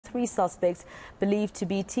3 suspects, believed to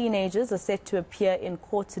be teenagers, are set to appear in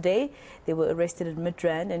court today. They were arrested in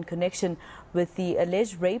Midrand in connection with the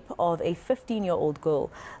alleged rape of a 15-year-old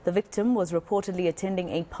girl. The victim was reportedly attending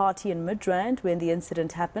a party in Midrand when the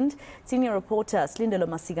incident happened. Senior reporter Slindelo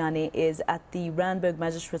Masikane is at the Randburg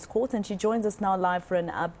Magistrates Court and she joins us now live for an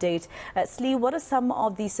update. Slee, what are some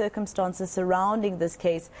of the circumstances surrounding this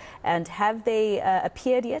case and have they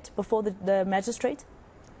appeared yet before the magistrate?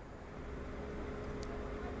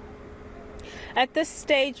 At this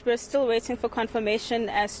stage, we're still waiting for confirmation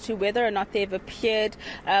as to whether or not they've appeared.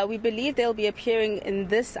 We believe they'll be appearing in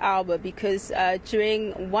this hour because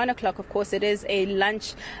during 1 o'clock, of course, it is a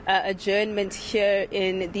lunch adjournment here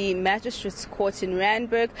in the Magistrates Court in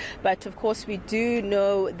Randburg. But, of course, we do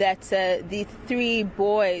know that the 3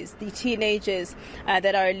 boys, the teenagers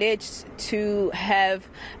that are alleged to have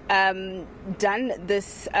done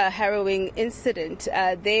this harrowing incident,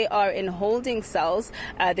 they are in holding cells.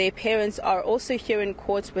 Their parents are also here in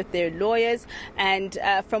court with their lawyers, and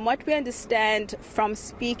from what we understand from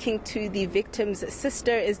speaking to the victim's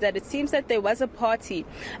sister is that it seems that there was a party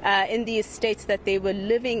in the estates that they were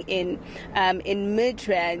living in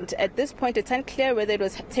Midrand. At this point, it's unclear whether it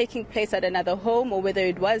was taking place at another home or whether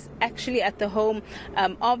it was actually at the home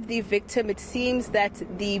of the victim. It seems that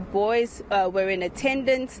the boys were in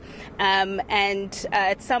attendance, and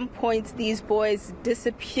at some point these boys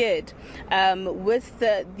disappeared with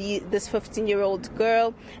this 15-year-old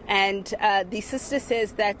girl, and the sister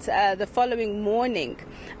says that the following morning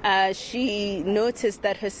she noticed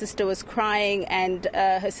that her sister was crying, and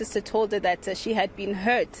her sister told her that she had been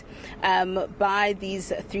hurt by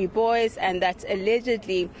these 3 boys, and that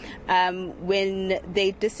allegedly when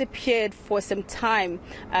they disappeared for some time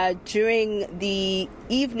during the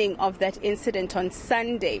evening of that incident on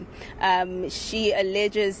Sunday, she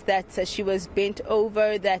alleges that she was bent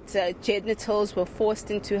over, that genitals were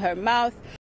forced into her mouth.